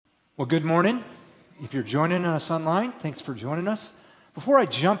Well, good morning. If you're joining us online, thanks for joining us. Before I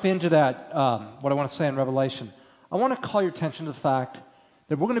jump into that, what I want to say in Revelation, I want to call your attention to the fact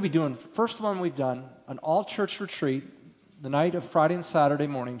that we're going to be doing, first one we've done, an all-church retreat the night of Friday and Saturday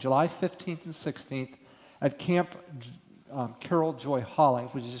morning, July 15th and 16th, at Camp Carol Joy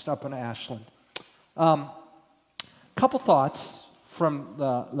Hollings, which is just up in Ashland. Couple thoughts from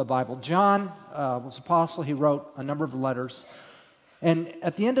the Bible. John was an apostle. He wrote a number of letters. And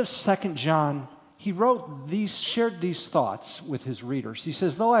at the end of 2 John, he shared these thoughts with his readers. He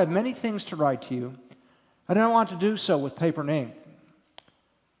says, though I have many things to write to you, I don't want to do so with paper and ink.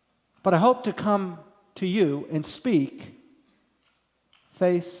 But I hope to come to you and speak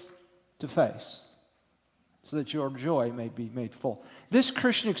face to face so that your joy may be made full. This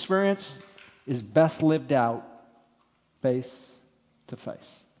Christian experience is best lived out face to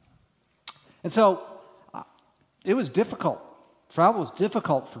face. And so it was difficult. Travel was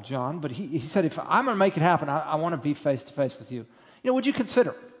difficult for John, but he said, if I'm going to make it happen, I want to be face to face with you. You know, would you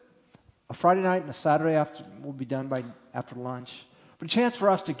consider a Friday night and a Saturday after, we'll be done by after lunch, but a chance for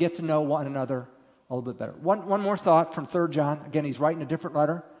us to get to know one another a little bit better. One more thought from 3 John. Again, he's writing a different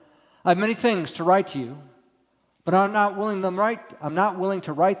letter. I have many things to write to you, but I'm not willing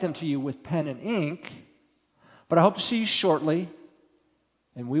to write them to you with pen and ink, but I hope to see you shortly,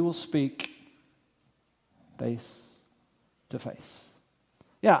 and we will speak face to face.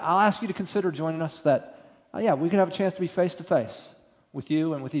 Yeah, I'll ask you to consider joining us that, we could have a chance to be face to face with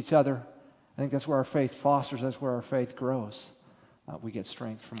you and with each other. I think that's where our faith fosters, that's where our faith grows. We get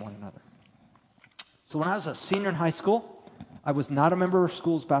strength from one another. So when I was a senior in high school, I was not a member of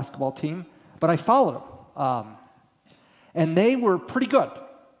school's basketball team, but I followed them. And they were pretty good.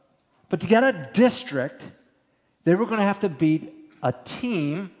 But to get a district, they were going to have to beat a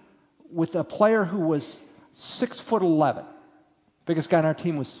team with a player who was 6'11". Biggest guy on our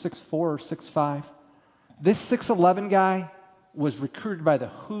team was 6'4" or 6'5". This 6'11" guy was recruited by the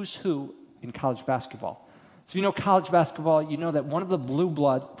who's who in college basketball. So you know college basketball, you know that one of the blue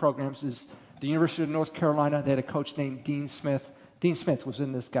blood programs is the University of North Carolina. They had a coach named Dean Smith. Dean Smith was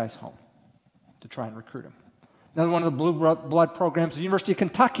in this guy's home to try and recruit him. Another one of the blue blood programs, the University of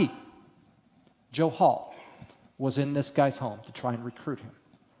Kentucky. Joe Hall was in this guy's home to try and recruit him.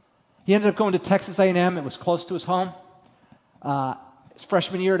 He ended up going to Texas A&M. It was close to his home. His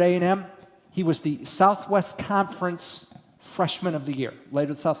freshman year at A&M, he was the Southwest Conference Freshman of the Year.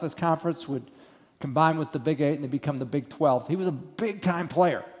 Later, the Southwest Conference would combine with the Big 8 and they become the Big 12. He was a big-time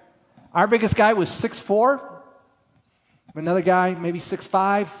player. Our biggest guy was 6'4". Another guy, maybe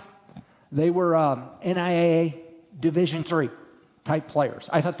 6'5". They were NIAA Division III type players.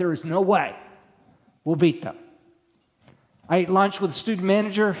 I thought there is no way we'll beat them. I ate lunch with the student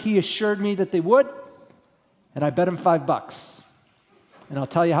manager. He assured me that they would, and I bet him $5. And I'll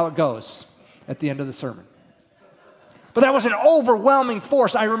tell you how it goes at the end of the sermon. But that was an overwhelming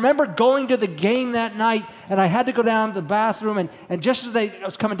force. I remember going to the game that night, and I had to go down to the bathroom, and just as I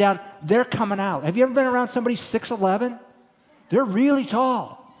was coming down, they're coming out. Have you ever been around somebody 6'11"? They're really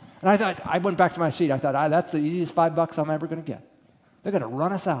tall. And I went back to my seat. I thought, that's the easiest $5 I'm ever going to get. They're going to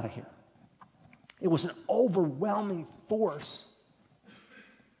run us out of here. It was an overwhelming force.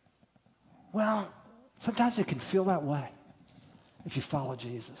 Well, sometimes it can feel that way if you follow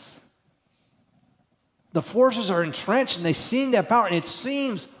Jesus. The forces are entrenched and they seem to have power, and it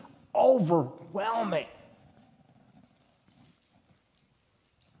seems overwhelming.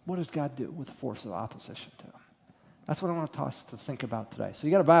 What does God do with the force of opposition to him? That's what I want us to think about today. So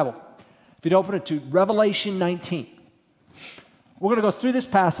you got a Bible. If you'd open it to Revelation 19. We're going to go through this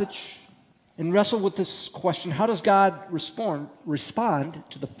passage and wrestle with this question: how does God respond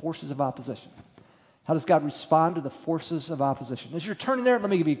to the forces of opposition? How does God respond to the forces of opposition? As you're turning there, let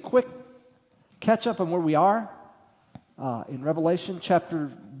me give you a quick catch up on where we are. In Revelation chapter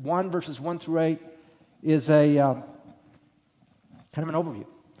 1, verses 1 through 8 is a kind of an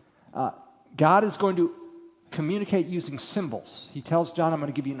overview. God is going to communicate using symbols. He tells John, I'm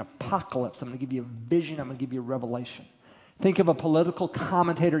going to give you an apocalypse. I'm going to give you a vision. I'm going to give you a revelation. Think of a political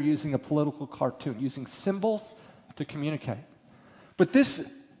commentator using a political cartoon, using symbols to communicate. But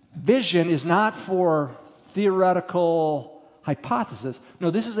this vision is not for theoretical hypothesis. No,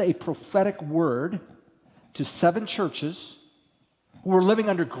 this is a prophetic word to 7 churches who were living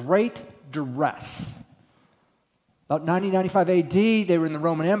under great duress. About 90-95 AD, they were in the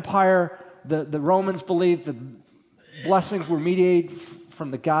Roman Empire. The Romans believed the blessings were mediated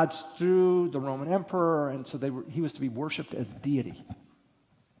from the gods through the Roman emperor, and so he was to be worshipped as deity.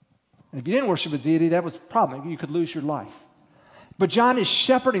 And if you didn't worship a deity, that was a problem. You could lose your life. But John is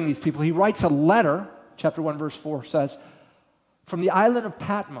shepherding these people. He writes a letter, chapter 1, verse 4 says, from the island of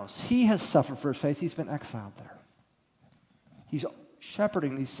Patmos. He has suffered for his faith. He's been exiled there. He's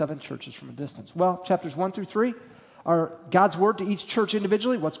shepherding these 7 churches from a distance. Well, chapters 1 through 3 are God's word to each church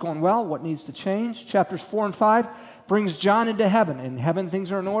individually, what's going well, what needs to change. Chapters 4 and 5 brings John into heaven. In heaven,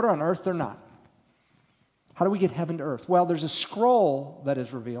 things are in order. On earth, they're not. How do we get heaven to earth? Well, there's a scroll that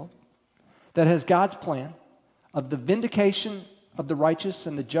is revealed that has God's plan of the vindication of the righteous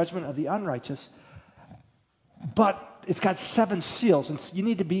and the judgment of the unrighteous, but it's got 7 seals, and you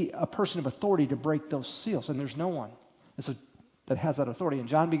need to be a person of authority to break those seals, and there's no one that has that authority. And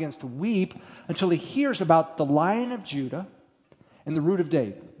John begins to weep until he hears about the Lion of Judah and the root of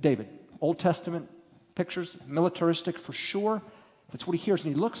David. Old Testament pictures, militaristic for sure. That's what he hears,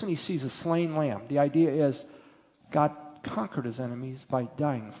 and he looks and he sees a slain lamb. The idea is God conquered his enemies by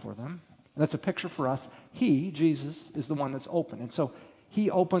dying for them. And that's a picture for us. He, Jesus, is the one that's open. And so he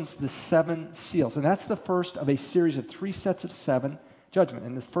opens the 7 seals. And that's the first of a series of 3 sets of 7 judgment.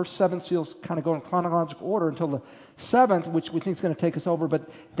 And the first 7 seals kind of go in chronological order until the 7th, which we think is going to take us over. But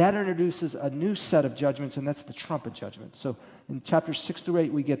that introduces a new set of judgments, and that's the trumpet judgment. So in chapters 6 through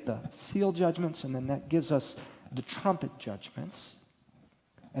 8, we get the seal judgments, and then that gives us the trumpet judgments.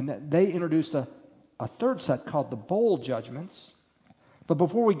 And that they introduce a third set called the bowl judgments. But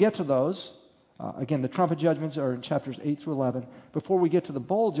before we get to those, again, the trumpet judgments are in chapters 8 through 11. Before we get to the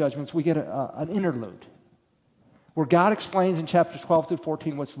bowl judgments, we get an interlude where God explains in chapters 12 through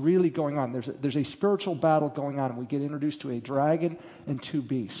 14 what's really going on. There's a spiritual battle going on, and we get introduced to a dragon and 2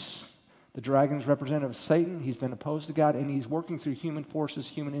 beasts. The dragon is representative of Satan. He's been opposed to God, and he's working through human forces,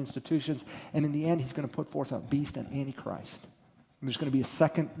 human institutions, and in the end, he's going to put forth a beast, an antichrist. And there's going to be a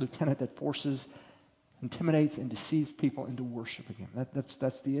second lieutenant that intimidates and deceives people into worship again.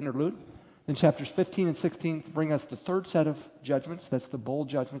 That's the interlude. Then chapters 15 and 16 bring us the third set of judgments. That's the bowl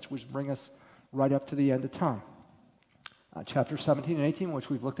judgments, which bring us right up to the end of time. Chapter 17 and 18, which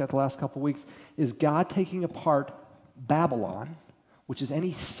we've looked at the last couple of weeks, is God taking apart Babylon, which is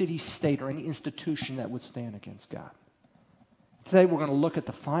any city-state or any institution that would stand against God. Today we're going to look at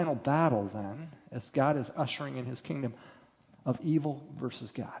the final battle then, as God is ushering in his kingdom of evil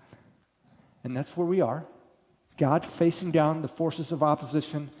versus God. And that's where we are. God facing down the forces of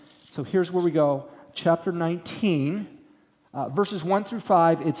opposition. So here's where we go. Chapter 19, verses 1 through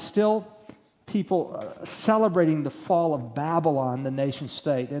 5, it's still people celebrating the fall of Babylon, the nation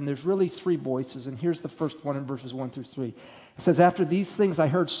state. And there's really 3 voices, and here's the first one in verses 1 through 3. It says, "After these things I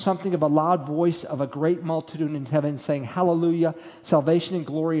heard something of a loud voice of a great multitude in heaven saying, 'Hallelujah, salvation and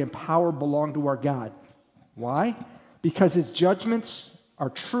glory and power belong to our God.' Why? Because his judgments are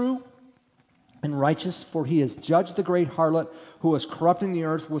true and righteous, for he has judged the great harlot who is corrupting the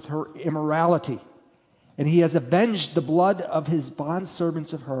earth with her immorality. And he has avenged the blood of his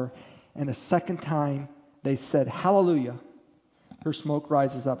bondservants of her. And a second time they said, 'Hallelujah, her smoke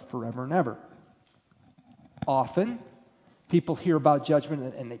rises up forever and ever.'" Often, people hear about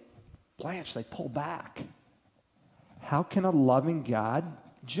judgment and they blanch, they pull back. How can a loving God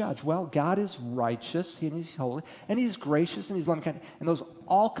judge? Well, God is righteous, and he's holy, and he's gracious, and he's loving, and those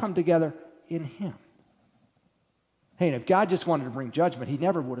all come together in him. Hey, and if God just wanted to bring judgment, he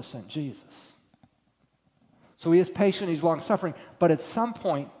never would have sent Jesus. So he is patient, he's long-suffering, but at some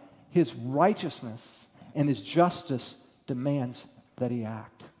point, his righteousness and his justice demands that he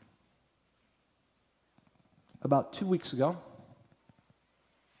act. About 2 weeks ago,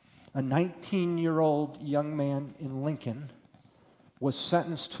 a 19-year-old young man in Lincoln was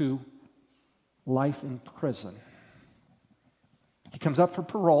sentenced to life in prison. He comes up for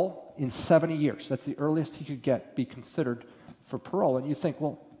parole in 70 years. That's the earliest he could be considered for parole. And you think,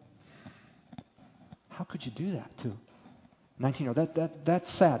 well, how could you do that to 19-year-old? That's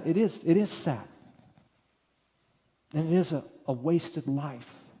sad. It is sad. And it is a wasted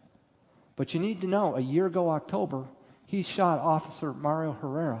life. But you need to know, a year ago, October, he shot Officer Mario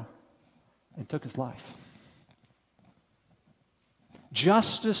Herrera and took his life.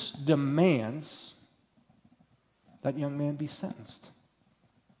 Justice demands that young man be sentenced.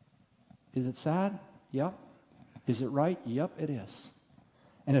 Is it sad? Yep. Is it right? Yep, it is.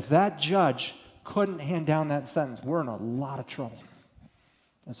 And if that judge couldn't hand down that sentence, we're in a lot of trouble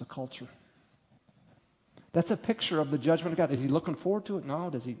as a culture. That's a picture of the judgment of God. Is he looking forward to it? No.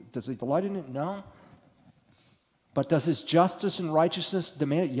 Does he delight in it? No. But does his justice and righteousness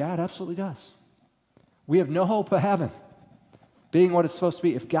demand it? Yeah, it absolutely does. We have no hope of heaven being what it's supposed to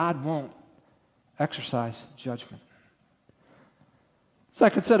be if God won't exercise judgment.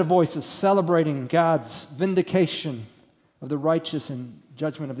 Second set of voices celebrating God's vindication of the righteous and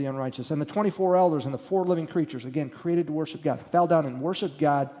judgment of the unrighteous. And the 24 elders and the 4 living creatures, again, created to worship God, fell down and worshiped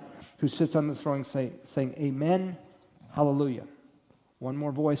God who sits on the throne saying, Amen, Hallelujah. One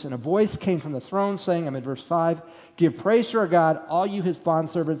more voice. And a voice came from the throne saying, I'm in verse 5, give praise to our God, all you his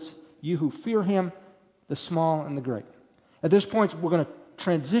bondservants, you who fear him, the small and the great. At this point, we're going to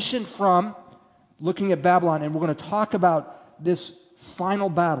transition from looking at Babylon, and we're going to talk about this final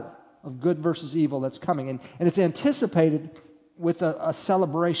battle of good versus evil that's coming. And it's anticipated with a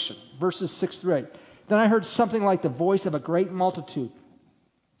celebration. Verses 6 through 8. Then I heard something like the voice of a great multitude,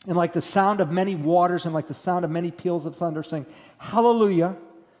 and like the sound of many waters, and like the sound of many peals of thunder, saying, Hallelujah,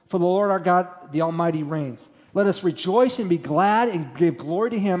 for the Lord our God, the Almighty reigns. Let us rejoice and be glad and give glory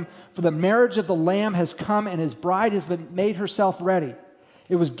to him, for the marriage of the Lamb has come, and his bride has been made herself ready.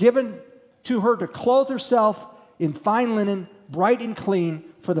 It was given to her to clothe herself in fine linen, bright and clean,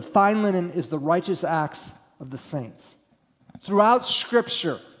 for the fine linen is the righteous acts of the saints. Throughout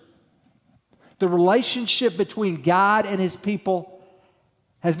Scripture, the relationship between God and his people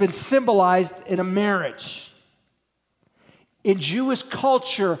has been symbolized in a marriage. In Jewish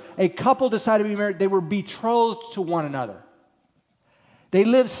culture, a couple decided to be married, they were betrothed to one another. They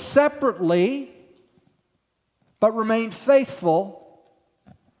lived separately, but remained faithful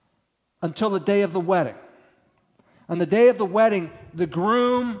until the day of the wedding. On the day of the wedding, the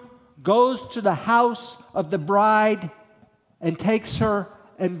groom goes to the house of the bride and takes her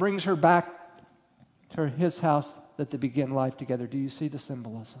and brings her back to his house that they begin life together. Do you see the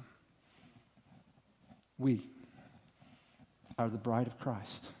symbolism? We are the bride of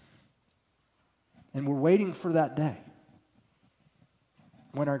Christ. And we're waiting for that day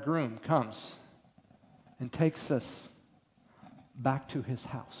when our groom comes and takes us back to his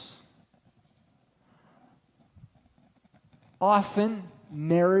house. Often,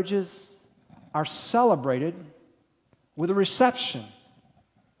 marriages are celebrated with a reception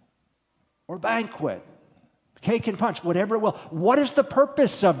or banquet, cake and punch, whatever it will. What is the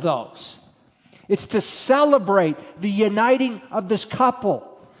purpose of those? It's to celebrate the uniting of this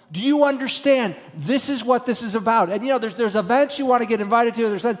couple. Do you understand? This is what this is about. And you know, there's events you want to get invited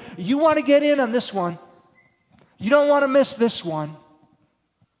to. You want to get in on this one. You don't want to miss this one.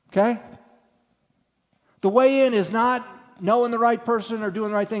 Okay? The way in is not knowing the right person or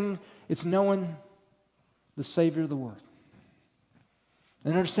doing the right thing. It's knowing the Savior of the world.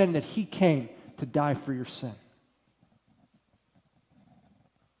 And understanding that he came to die for your sin.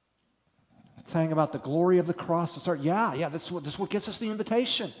 Saying about the glory of the cross to start, this is what gets us the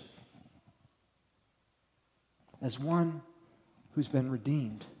invitation. As one who's been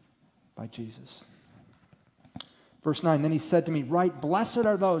redeemed by Jesus. Verse 9, then he said to me, right, blessed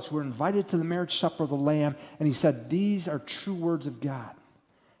are those who are invited to the marriage supper of the Lamb. And he said, these are true words of God.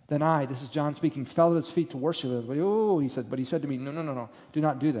 Then I, this is John speaking, fell at his feet to worship him. But he said to me, no, do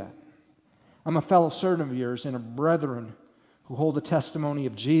not do that. I'm a fellow servant of yours and a brethren who hold the testimony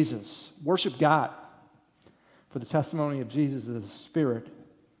of Jesus. Worship God, for the testimony of Jesus is the spirit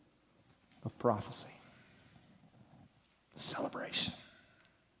of prophecy. Celebration.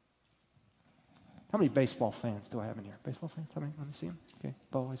 How many baseball fans do I have in here? Baseball fans? How many? Let me see them. Okay,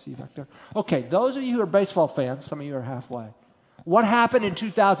 Bo, I see you back there. Okay, those of you who are baseball fans, some of you are halfway. What happened in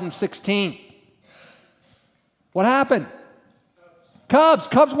 2016? What happened?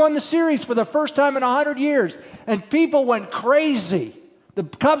 Cubs won the series for the first time in 100 years, and people went crazy. The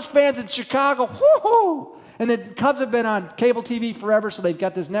Cubs fans in Chicago, whoo-hoo! And the Cubs have been on cable TV forever, so they've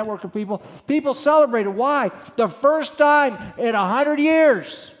got this network of people. People celebrated. Why? The first time in 100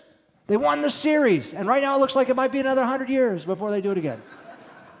 years. They won the series, and right now it looks like it might be another 100 years before they do it again.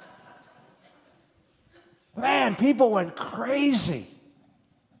 Man, people went crazy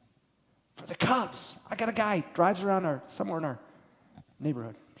for the Cubs. I got a guy drives around somewhere in our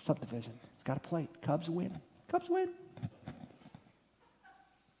neighborhood, subdivision. He's got a plate. Cubs win. Cubs win.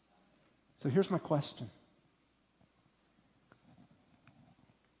 So here's my question.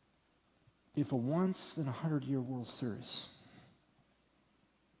 If a once in 100-year World Series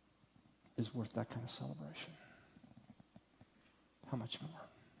is worth that kind of celebration, how much more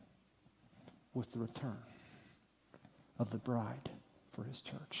with the return of the bride for his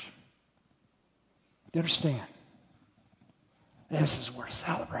church? Do you understand? This is worth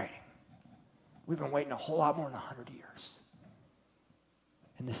celebrating. We've been waiting a whole lot more than 100 years.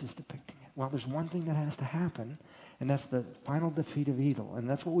 And this is depicting it. Well, there's one thing that has to happen, and that's the final defeat of evil. And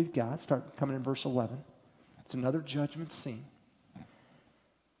that's what we've got. Start coming in verse 11. It's another judgment scene.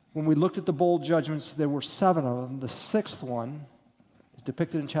 When we looked at the bowl judgments, there were 7 of them. The 6th one is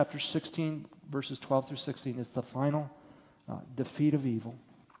depicted in chapter 16, verses 12 through 16. It's the final defeat of evil.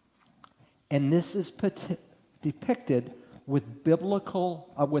 And this is depicted with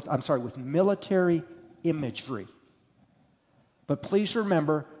with military imagery. But please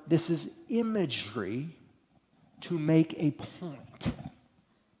remember, this is imagery to make a point. point?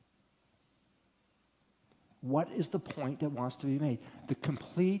 What is the point that wants to be made? The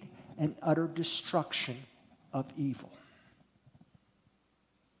complete and utter destruction of evil.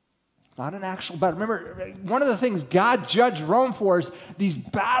 Not an actual battle. Remember, one of the things God judged Rome for is these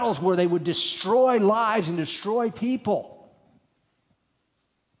battles where they would destroy lives and destroy people.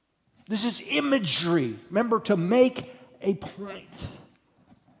 This is imagery. Remember, to make a point.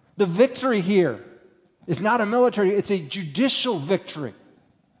 The victory here is not a military, it's a judicial victory.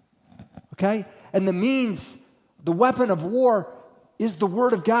 Okay? And the means, the weapon of war is the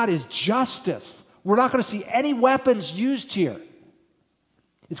Word of God, is justice. We're not going to see any weapons used here.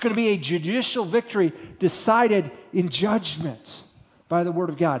 It's going to be a judicial victory decided in judgment by the Word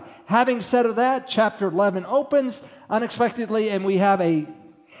of God. Having said of that, chapter 11 opens unexpectedly, and we have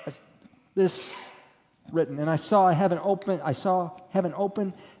this written. And I saw heaven open,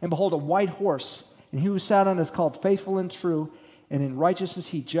 and behold, a white horse, and he who sat on it is called Faithful and True, and in righteousness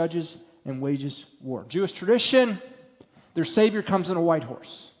he judges and wages war. Jewish tradition, their Savior comes on a white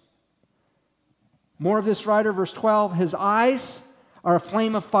horse. More of this writer, verse 12, his eyes are a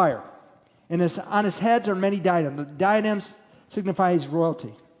flame of fire, and on his heads are many diadems. The diadems signify his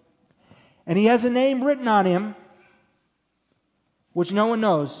royalty. And he has a name written on him which no one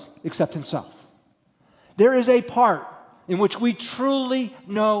knows except himself. There is a part in which we truly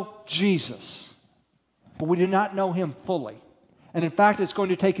know Jesus, but we do not know him fully. And in fact, it's going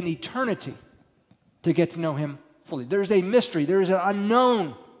to take an eternity to get to know him fully. There is a mystery, there is an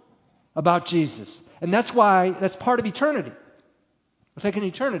unknown about Jesus. And that's why, that's part of eternity. It'll take an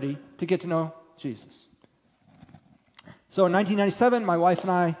eternity to get to know Jesus. So in 1997, my wife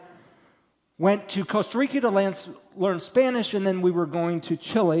and I went to Costa Rica to learn Spanish, and then we were going to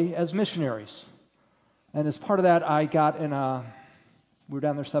Chile as missionaries. And as part of that, I got in we were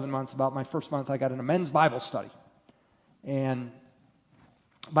down there 7 months. About my first month, I got in a men's Bible study. And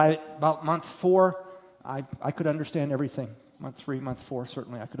by about month 4, I could understand everything. Month 3, month 4,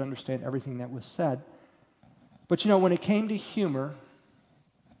 certainly, I could understand everything that was said. But you know, when it came to humor,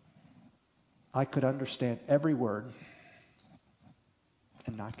 I could understand every word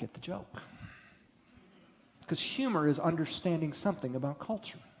and not get the joke. Because humor is understanding something about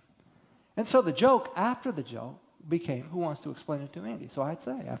culture. And so the joke, after the joke, became, who wants to explain it to Andy? So I'd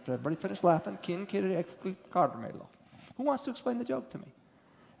say, after everybody finished laughing, "Quien quiere explicarmelo?" Who wants to explain the joke to me?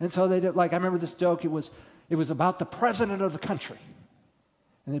 And so they did, like, I remember this joke, it was about the president of the country.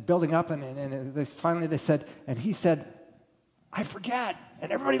 And they're building up, and finally they said, and he said, "I forget."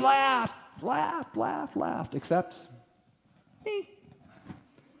 And everybody laughed, except me.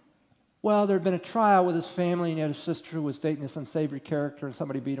 Well, there had been a trial with his family, and he had a sister who was dating this unsavory character, and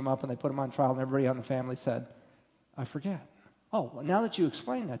somebody beat him up, and they put him on trial, and everybody on the family said, "I forget." Oh, well, now that you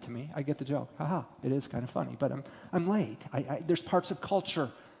explained that to me, I get the joke. Haha, it is kind of funny, but I'm late. There's parts of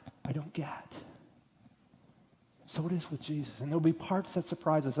culture I don't get. So it is with Jesus, and there'll be parts that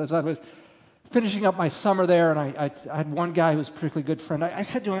surprise us. As I was finishing up my summer there, and I had one guy who was a particularly good friend. I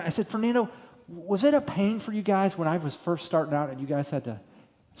said to him, "Fernando, was it a pain for you guys when I was first starting out and you guys had to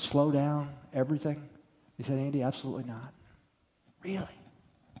slow down everything?" He said, "Andy, absolutely not." "Really?"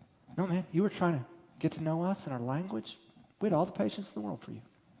 "No, man, you were trying to get to know us and our language. We had all the patience in the world for you."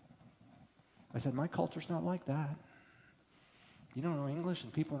 I said, "My culture's not like that. You don't know English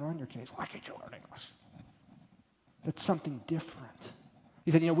and people are on your case. Why can't you learn English?" That's something different.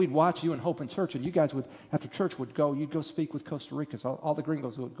 He said, "We'd watch you in Hope and Church, and you guys would, after church, you'd go speak with Costa Ricans. All the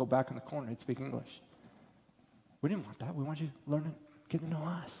gringos would go back in the corner and they'd speak English. We didn't want that. We want you to learn and get to know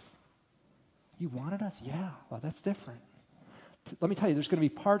us." "You wanted us?" "Yeah." "Well, that's different." Let me tell you, there's going to be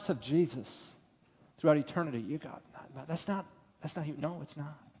parts of Jesus throughout eternity. You got, that's not you. No, it's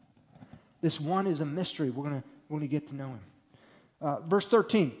not. This one is a mystery. We're going to get to know him. Verse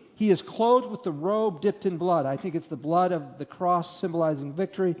 13, he is clothed with the robe dipped in blood. I think it's the blood of the cross symbolizing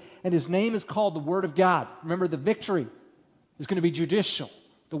victory. And his name is called the Word of God. Remember, the victory is going to be judicial.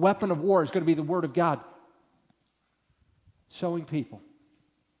 The weapon of war is going to be the Word of God, showing people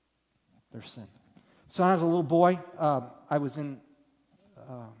their sin. So when I was a little boy, I was in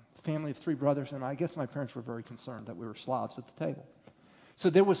a family of 3 brothers, and I guess my parents were very concerned that we were Slavs at the table. So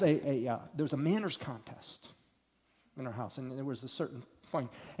there was a manners contest in our house, and there was a certain point,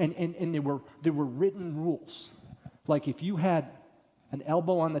 and there were written rules. Like if you had an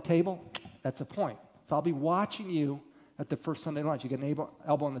elbow on the table, that's a point. So I'll be watching you at the first Sunday lunch. You get an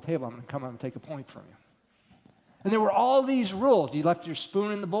elbow on the table, I'm going to come up and take a point from you. And there were all these rules. You left your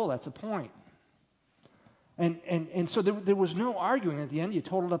spoon in the bowl, that's a point. And so there was no arguing. At the end, you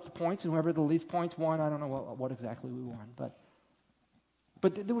totaled up the points, and whoever had the least points won. I don't know what exactly we won, but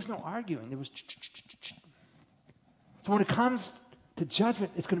there was no arguing. There was. So when it comes the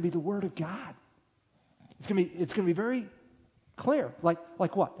judgment is going to be the Word of God. It's going to be very clear.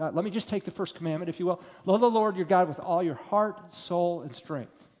 Like what? Let me just take the first commandment, if you will. Love the Lord your God with all your heart, soul, and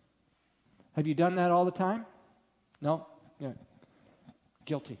strength. Have you done that all the time? No? Yeah.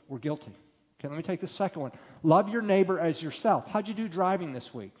 Guilty. We're guilty. Okay, let me take the second one. Love your neighbor as yourself. How'd you do driving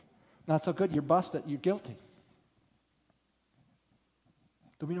this week? Not so good. You're busted. You're guilty.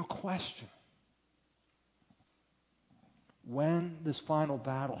 There'll be no question. When this final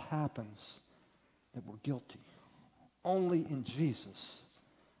battle happens, that we're guilty. Only in Jesus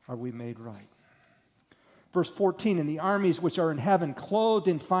are we made right. Verse 14, and the armies which are in heaven, clothed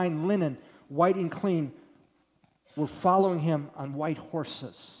in fine linen, white and clean, were following him on white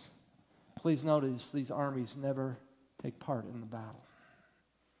horses. Please notice these armies never take part in the battle.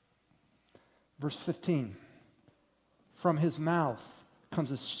 Verse 15, from his mouth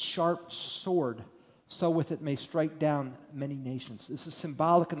comes a sharp sword, so with it may strike down many nations. This is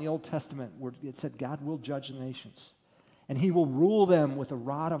symbolic in the Old Testament where it said God will judge the nations. And he will rule them with a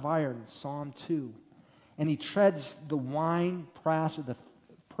rod of iron, Psalm 2. And he treads the wine press of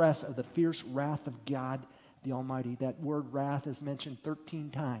the fierce wrath of God the Almighty. That word wrath is mentioned 13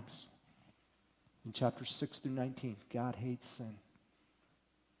 times in chapters 6 through 19. God hates sin.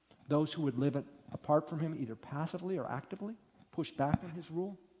 Those who would live it apart from him, either passively or actively, push back on his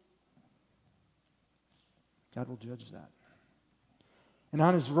rule, God will judge that. And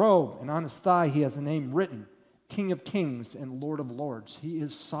on his robe and on his thigh he has a name written, King of Kings and Lord of Lords. He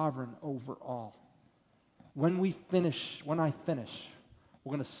is sovereign over all. When I finish,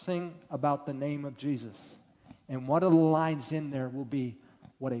 we're going to sing about the name of Jesus. And one of the lines in there will be,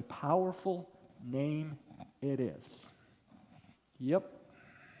 what a powerful name it is. Yep.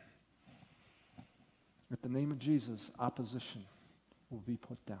 At the name of Jesus, opposition will be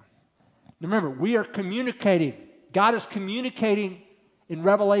put down. Remember, we are communicating. God is communicating in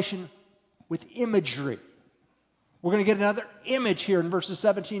Revelation with imagery. We're going to get another image here in verses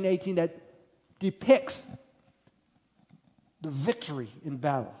 17 and 18 that depicts the victory in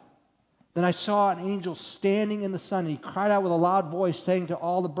battle. Then I saw an angel standing in the sun, and he cried out with a loud voice, saying to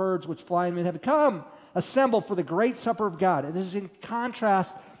all the birds which fly in mid-heaven, come, assemble for the great supper of God. And this is in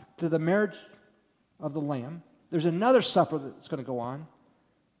contrast to the marriage of the Lamb. There's another supper that's going to go on.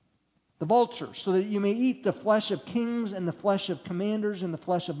 The vultures, so that you may eat the flesh of kings and the flesh of commanders and the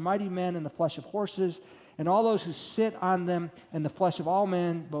flesh of mighty men and the flesh of horses and all those who sit on them and the flesh of all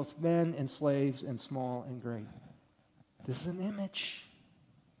men, both men and slaves and small and great. This is an image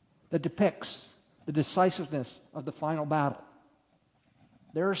that depicts the decisiveness of the final battle.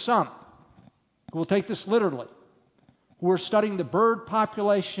 There are some who will take this literally, who are studying the bird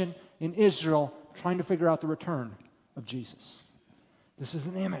population in Israel, trying to figure out the return of Jesus. This is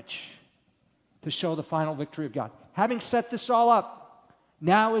an image to show the final victory of God. Having set this all up,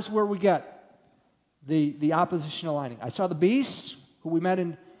 now is where we get the opposition aligning. I saw the beast, who we met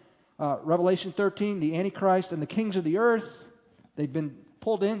in Revelation 13, the Antichrist and the kings of the earth. They've been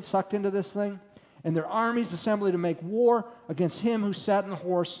pulled in, sucked into this thing, and their armies assembled to make war against him who sat on the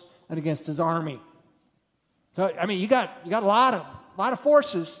horse and against his army. So, I mean, you got a lot of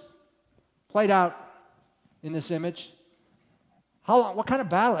forces played out in this image. How long? What kind of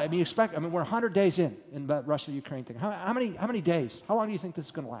battle? I mean, we're 100 days in the Russia-Ukraine thing. How many days? How long do you think this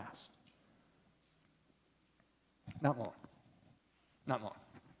is going to last? Not long. Not long.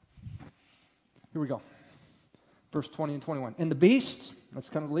 Here we go. Verse 20 and 21. And the beast, that's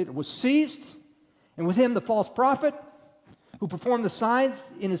kind of the leader, was seized, and with him the false prophet, who performed the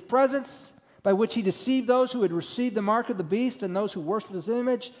signs in his presence, by which he deceived those who had received the mark of the beast and those who worshipped his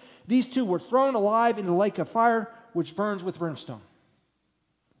image. These two were thrown alive into the lake of fire, which burns with brimstone.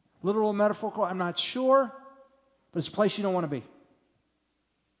 Literal, metaphorical, I'm not sure, but it's a place you don't want to be.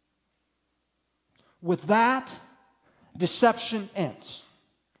 With that, deception ends.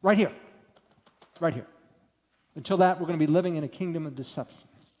 Right here. Right here. Until that, we're going to be living in a kingdom of deception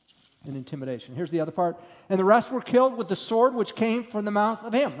and intimidation. Here's the other part. And the rest were killed with the sword which came from the mouth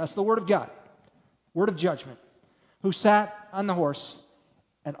of him. That's the word of God. Word of judgment. Who sat on the horse,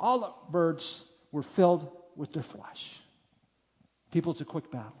 and all the birds were filled with their flesh. People, it's a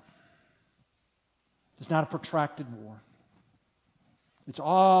quick battle. It's not a protracted war. It's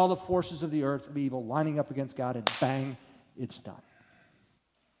all the forces of the earth of evil lining up against God, and bang, it's done.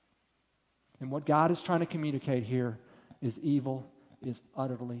 And what God is trying to communicate here is evil is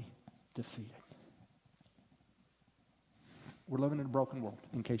utterly defeated. We're living in a broken world,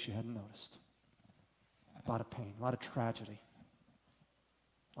 in case you hadn't noticed. A lot of pain, a lot of tragedy,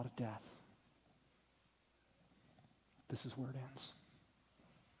 a lot of death. This is where it ends.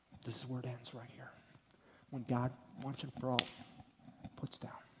 This is where it ends right here. When God, once and for all, puts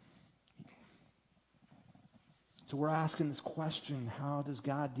down. So we're asking this question, how does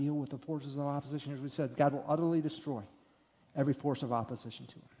God deal with the forces of opposition? As we said, God will utterly destroy every force of opposition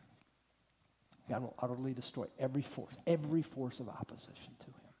to him. God will utterly destroy every force of opposition to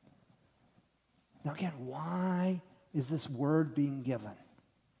him. Now again, why is this word being given?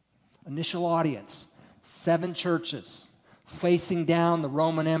 Initial audience, 7 churches facing down the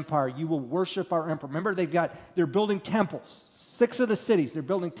Roman Empire. You will worship our emperor. Remember, they're building temples. 6 of the cities, they're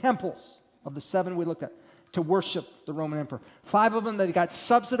building temples of the 7 we looked at to worship the Roman emperor. 5 of them, they got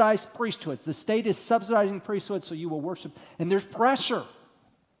subsidized priesthoods. The state is subsidizing priesthood, so you will worship. And there's pressure.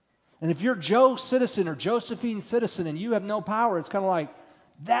 And if you're Joe citizen or Josephine citizen and you have no power, it's kind of like,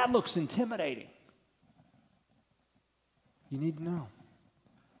 that looks intimidating. You need to know,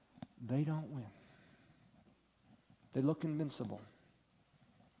 they don't win. They look invincible,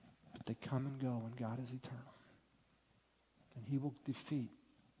 but they come and go, and God is eternal. And he will defeat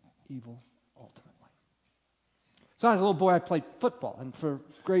evil ultimately. So as a little boy, I played football, and for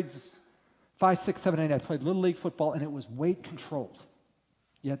grades 5, 6, 7, 8, I played Little League football, and it was weight controlled.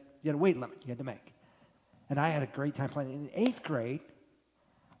 You had a weight limit you had to make. And I had a great time playing. In 8th grade,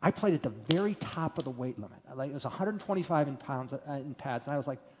 I played at the very top of the weight limit. It was 125 in pads, and I was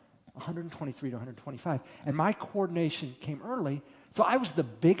like 123 to 125. And my coordination came early, so I was the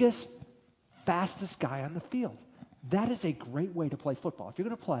biggest, fastest guy on the field. That is a great way to play football. If you're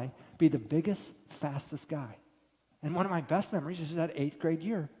going to play, be the biggest, fastest guy. And one of my best memories is that 8th grade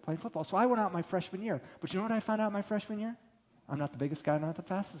year playing football. So I went out my freshman year. But you know what I found out my freshman year? I'm not the biggest guy, not the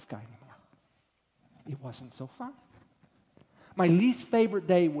fastest guy anymore. It wasn't so fun. My least favorite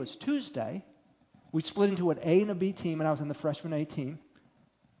day was Tuesday. We split into an A and a B team, and I was in the freshman A team.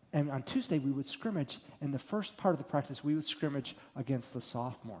 And on Tuesday, we would scrimmage. In the first part of the practice, we would scrimmage against the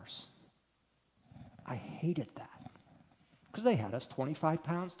sophomores. I hated that because they had us 25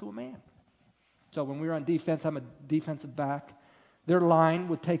 pounds to a man. So when we were on defense, I'm a defensive back. Their line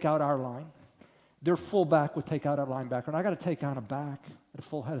would take out our line. Their fullback would take out our linebacker. And I got to take on a back at a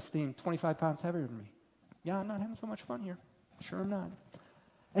full head of steam, 25 pounds heavier than me. Yeah, I'm not having so much fun here. Sure I'm not.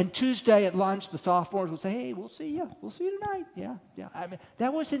 And Tuesday at lunch, the sophomores would say, hey, we'll see you. We'll see you tonight. Yeah. I mean,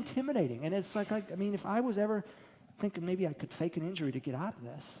 that was intimidating. And it's like, if I was ever thinking maybe I could fake an injury to get out of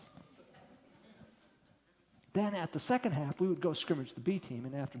this. Then at the second half, we would go scrimmage the B team.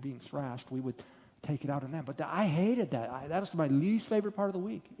 And after being thrashed, we would take it out on them. But I hated that. That was my least favorite part of the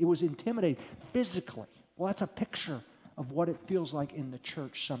week. It was intimidating physically. Well, that's a picture of what it feels like in the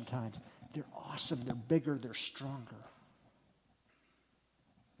church sometimes. They're awesome. They're bigger. They're stronger.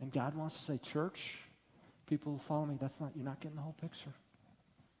 And God wants to say, church, people who follow me, you're not getting the whole picture.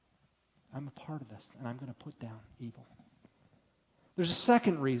 I'm a part of this, and I'm going to put down evil. There's a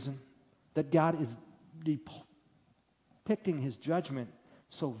second reason that God is depicting his judgment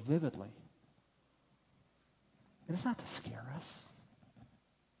so vividly. And it's not to scare us.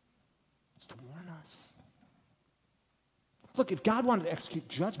 It's to warn us. Look, if God wanted to execute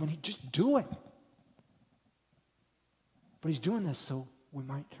judgment, he'd just do it. But he's doing this so we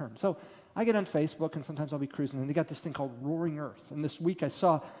might turn. So I get on Facebook, and sometimes I'll be cruising, and they got this thing called Roaring Earth. And this week I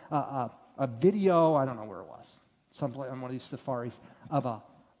saw a video, I don't know where it was, someplace on one of these safaris, of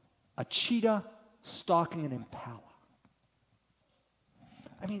a cheetah stalking an impala.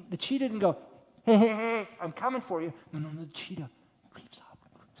 I mean, the cheetah didn't go, hey, I'm coming for you. No, the cheetah creeps up.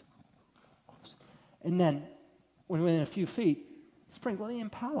 And then, when within a few feet, well, the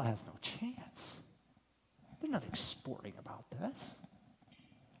impala has no chance. There's nothing sporting about this.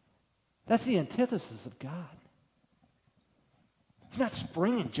 That's the antithesis of God. He's not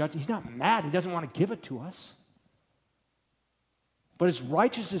springing judgment. He's not mad. He doesn't want to give it to us. But his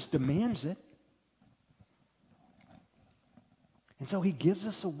righteousness demands it. And so he gives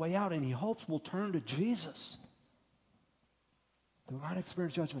us a way out, and he hopes we'll turn to Jesus. They might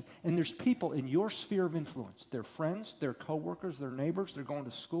experience judgment. And there's people in your sphere of influence. They're friends, they're coworkers, they're neighbors, they're going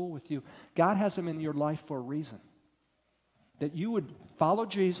to school with you. God has them in your life for a reason. That you would follow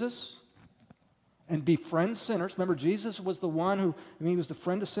Jesus and befriend sinners. Remember, Jesus was the one who, he was the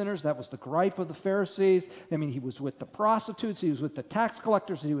friend of sinners. That was the gripe of the Pharisees. He was with the prostitutes. He was with the tax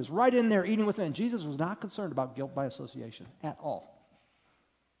collectors. He was right in there eating with them. And Jesus was not concerned about guilt by association at all.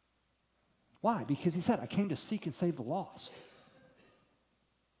 Why? Because he said, I came to seek and save the lost.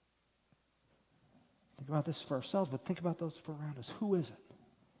 Think about this for ourselves, but think about those around us. Who is it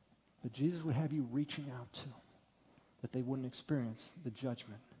that Jesus would have you reaching out to, that they wouldn't experience the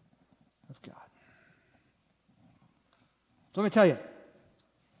judgment of God? So let me tell you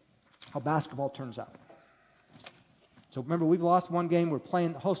how basketball turns out. So remember, we've lost one game. We're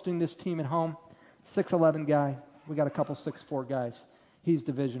hosting this team at home. 6'11" guy. We got a couple 6'4" guys. He's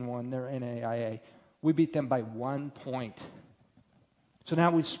Division I. They're NAIA. We beat them by 1 point. So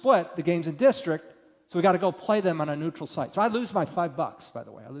now we split the games in district, so we got to go play them on a neutral site. So I lose my $5, by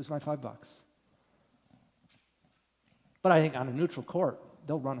the way. I lose my $5. But I think on a neutral court,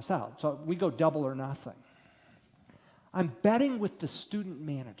 they'll run us out. So we go double or nothing. I'm betting with the student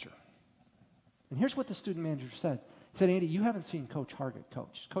manager. And here's what the student manager said. He said, Andy, you haven't seen Coach Hargett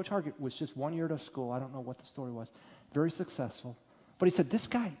coach. Coach Hargett was just 1 year out of school. I don't know what the story was. Very successful. But he said, this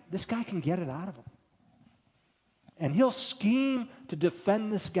guy can get it out of him. And he'll scheme to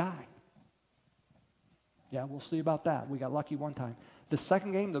defend this guy. Yeah, we'll see about that. We got lucky one time. The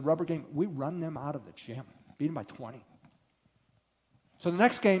second game, the rubber game, we run them out of the gym. Beat them by 20. So the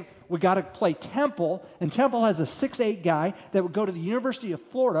next game, we got to play Temple, and Temple has a 6'8" guy that would go to the University of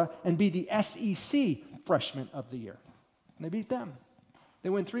Florida and be the SEC Freshman of the Year. And they beat them.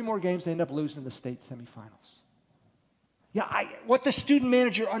 They win 3 more games. They end up losing in the state semifinals. Yeah, what the student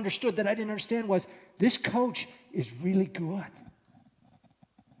manager understood that I didn't understand was this coach is really good.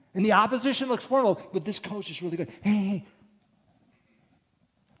 And the opposition looks formidable, but this coach is really good. Hey,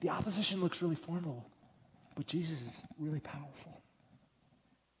 the opposition looks really formidable, but Jesus is really powerful.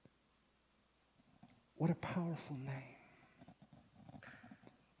 What a powerful name.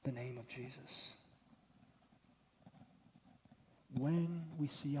 The name of Jesus. When we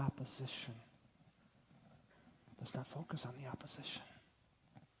see opposition, let's not focus on the opposition.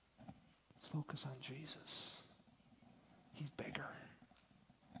 Let's focus on Jesus. He's bigger.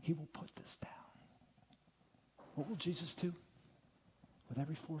 He will put this down. What will Jesus do? With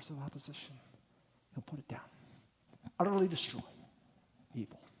every force of opposition, he'll put it down. Utterly destroy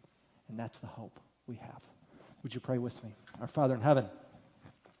evil. And that's the hope we have. Would you pray with me? Our Father in heaven,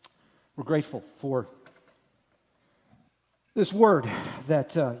 we're grateful for this word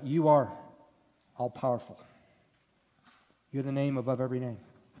that you are all-powerful. You're the name above every name.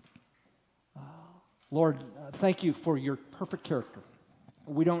 Lord, thank you for your perfect character.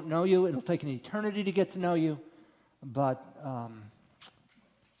 We don't know you. It'll take an eternity to get to know you. But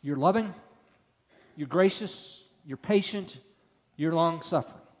you're loving, you're gracious, you're patient, you're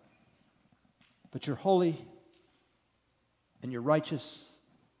long-suffering. But you're holy, and you're righteous,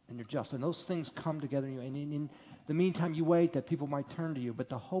 and you're just. And those things come together in you. And in the meantime, you wait that people might turn to you. But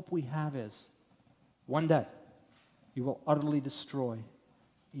the hope we have is one day you will utterly destroy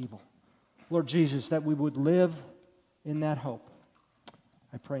evil. Lord Jesus, that we would live in that hope.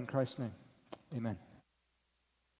 I pray in Christ's name. Amen.